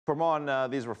For more on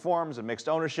these reforms and mixed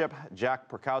ownership, Jack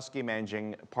Perkowski,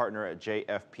 managing partner at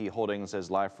JFP Holdings,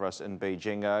 is live for us in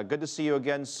Beijing. Good to see you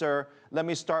again, sir. Let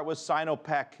me start with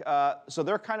Sinopec. So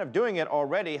they're kind of doing it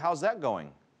already. How's that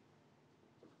going?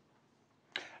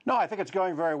 No, I think it's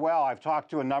going very well. I've talked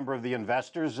to a number of the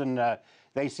investors, and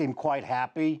they seem quite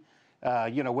happy,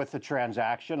 with the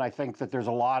transaction. I think that there's a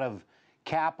lot of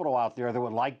capital out there that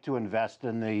would like to invest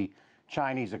in the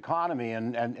Chinese economy,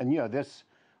 and this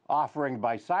offering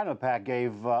by Sinopec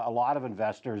gave a lot of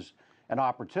investors an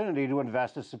opportunity to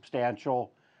invest a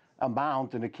substantial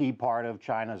amount in a key part of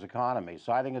China's economy.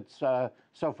 So I think it's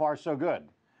so far so good.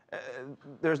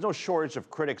 There's no shortage of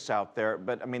critics out there,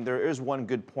 but I mean, there is one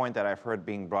good point that I've heard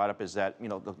being brought up is that,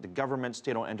 the government,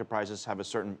 state-owned enterprises have a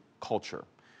certain culture.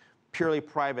 Purely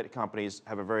private companies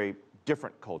have a very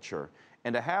different culture.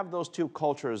 And to have those two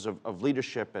cultures of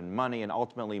leadership and money and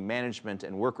ultimately management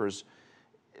and workers,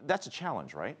 that's a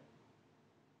challenge, right?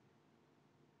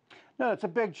 No, it's a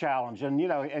big challenge. And,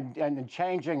 and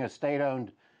changing a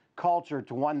state-owned culture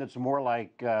to one that's more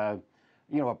like, a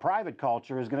private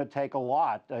culture is going to take a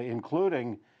lot,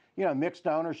 including, mixed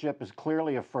ownership is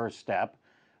clearly a first step.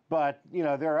 But,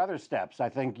 there are other steps. I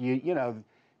think,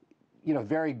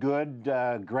 very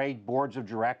good, great boards of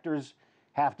directors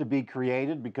have to be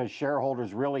created because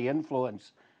shareholders really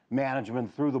influence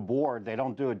management through the board. They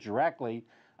don't do it directly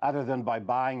other than by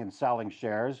buying and selling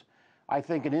shares. I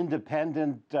think an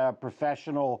independent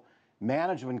professional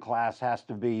management class has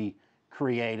to be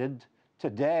created.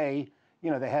 Today,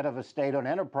 the head of a state-owned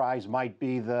enterprise might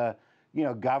be the,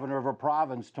 governor of a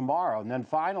province tomorrow. And then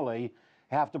finally,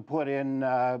 have to put in,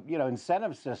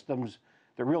 incentive systems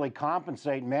that really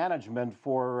compensate management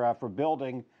for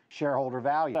building shareholder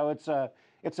value. So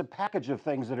it's a package of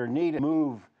things that are needed to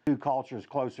move two cultures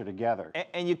closer together.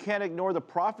 And you can't ignore the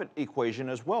profit equation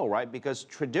as well, right? Because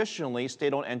traditionally,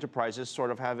 state-owned enterprises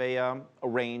sort of have a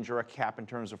range or a cap in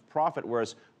terms of profit,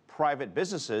 whereas private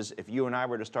businesses, if you and I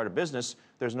were to start a business,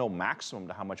 there's no maximum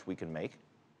to how much we can make.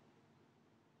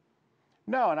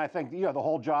 No, and I think, the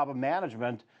whole job of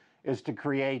management is to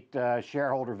create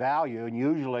shareholder value, and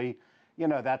usually,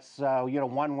 that's,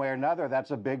 one way or another,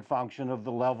 that's a big function of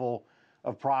the level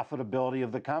of profitability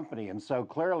of the company. And so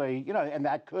clearly, and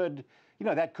that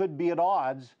could be at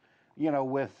odds,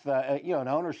 with, an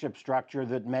ownership structure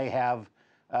that may have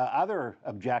other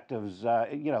objectives,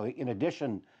 in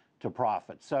addition to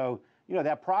profit. So,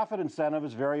 that profit incentive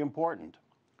is very important.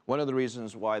 One of the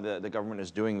reasons why the government is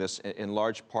doing this in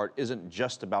large part isn't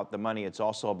just about the money, it's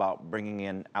also about bringing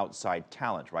in outside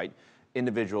talent, right?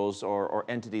 Individuals or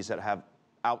entities that have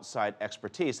outside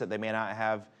expertise that they may not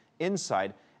have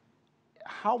inside.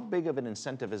 How big of an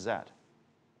incentive is that?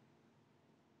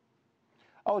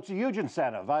 Oh, it's a huge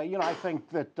incentive. I think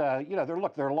that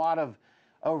there are a lot of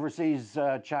overseas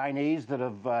Chinese that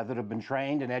have been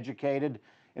trained and educated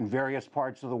in various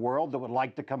parts of the world that would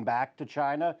like to come back to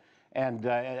China and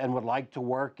would like to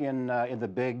work in the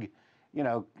big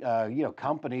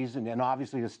companies, and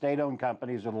obviously the state-owned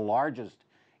companies are the largest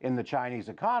in the Chinese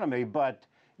economy. But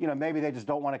maybe they just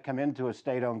don't want to come into a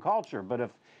state-owned culture. But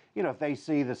if they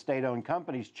see the state-owned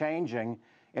companies changing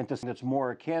into something that's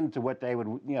more akin to what they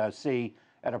would see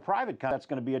at a private company, that's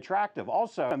going to be attractive.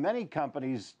 Also, many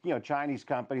companies, Chinese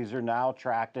companies, are now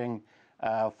attracting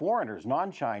foreigners,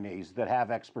 non-Chinese, that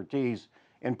have expertise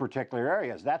in particular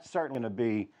areas. That's certainly going to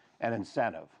be an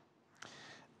incentive.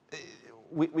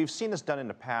 We've seen this done in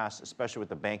the past, especially with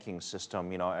the banking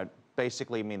system.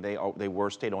 Basically, I mean, they were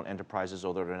state-owned enterprises,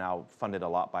 although they're now funded a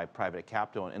lot by private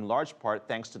capital, in large part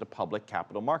thanks to the public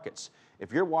capital markets.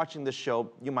 If you're watching this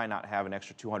show, you might not have an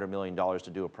extra $200 million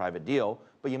to do a private deal,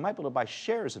 but you might be able to buy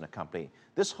shares in a company.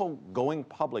 This whole going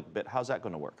public bit, how's that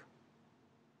going to work?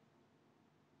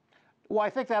 Well, I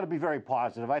think that'll be very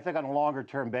positive. I think on a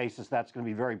longer-term basis, that's going to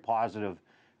be very positive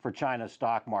for China's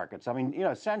stock markets. I mean,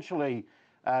 essentially,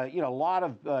 a lot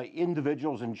of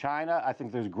individuals in China, I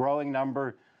think there's a growing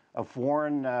number of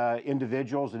foreign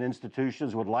individuals and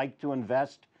institutions would like to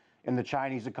invest in the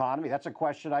Chinese economy. That's a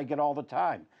question I get all the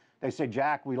time. They say,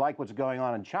 Jack, we like what's going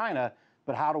on in China,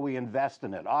 but how do we invest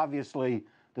in it? Obviously,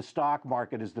 the stock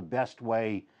market is the best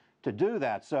way to do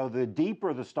that. So the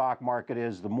deeper the stock market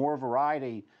is, the more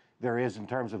variety there is in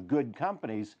terms of good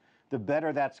companies, the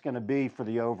better that's going to be for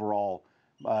the overall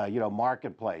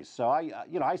marketplace. So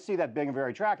I see that being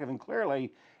very attractive. And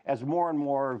clearly, as more and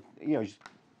more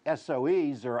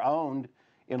SOEs are owned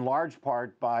in large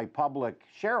part by public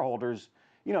shareholders,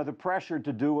 the pressure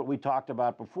to do what we talked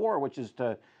about before, which is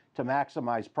to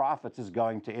maximize profits, is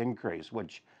going to increase,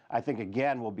 which I think,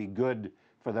 again, will be good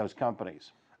for those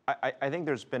companies. I think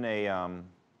there's been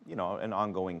you know, an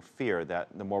ongoing fear that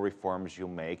the more reforms you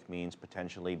make means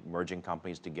potentially merging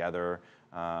companies together,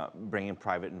 bringing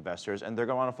private investors, and they're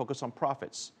going to want to focus on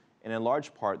profits. And in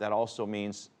large part, that also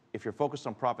means if you're focused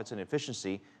on profits and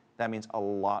efficiency, that means a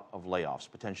lot of layoffs,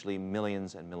 potentially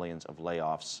millions and millions of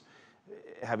layoffs.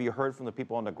 Have you heard from the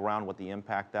people on the ground what the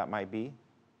impact that might be?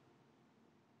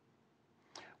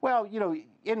 Well, you know,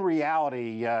 in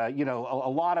reality, you know, a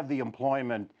lot of the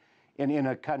employment in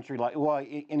a country like, well,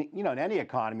 you know, in any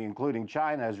economy, including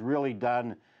China, is really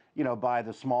done, you know, by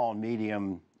the small and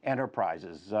medium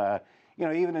enterprises. You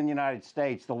know, even in the United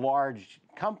States, the large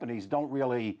companies don't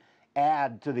really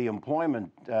add to the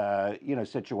employment, you know,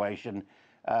 situation.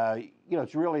 You know,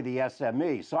 it's really the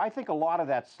SME. So I think a lot of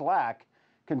that slack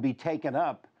can be taken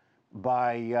up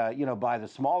by, you know, by the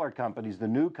smaller companies, the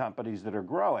new companies that are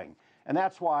growing. And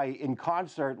that's why, in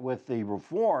concert with the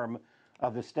reform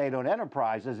of the state-owned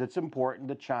enterprises, it's important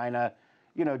that China,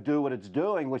 you know, do what it's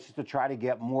doing, which is to try to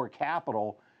get more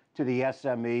capital to the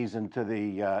SMEs and to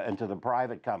the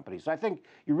private companies. So I think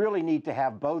you really need to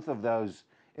have both of those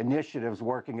initiatives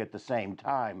working at the same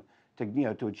time to, you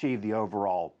know, to achieve the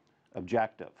overall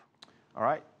objective. All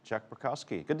right, Jack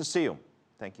Perkowski, good to see you.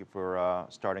 Thank you for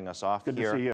starting us off here. Good to see you.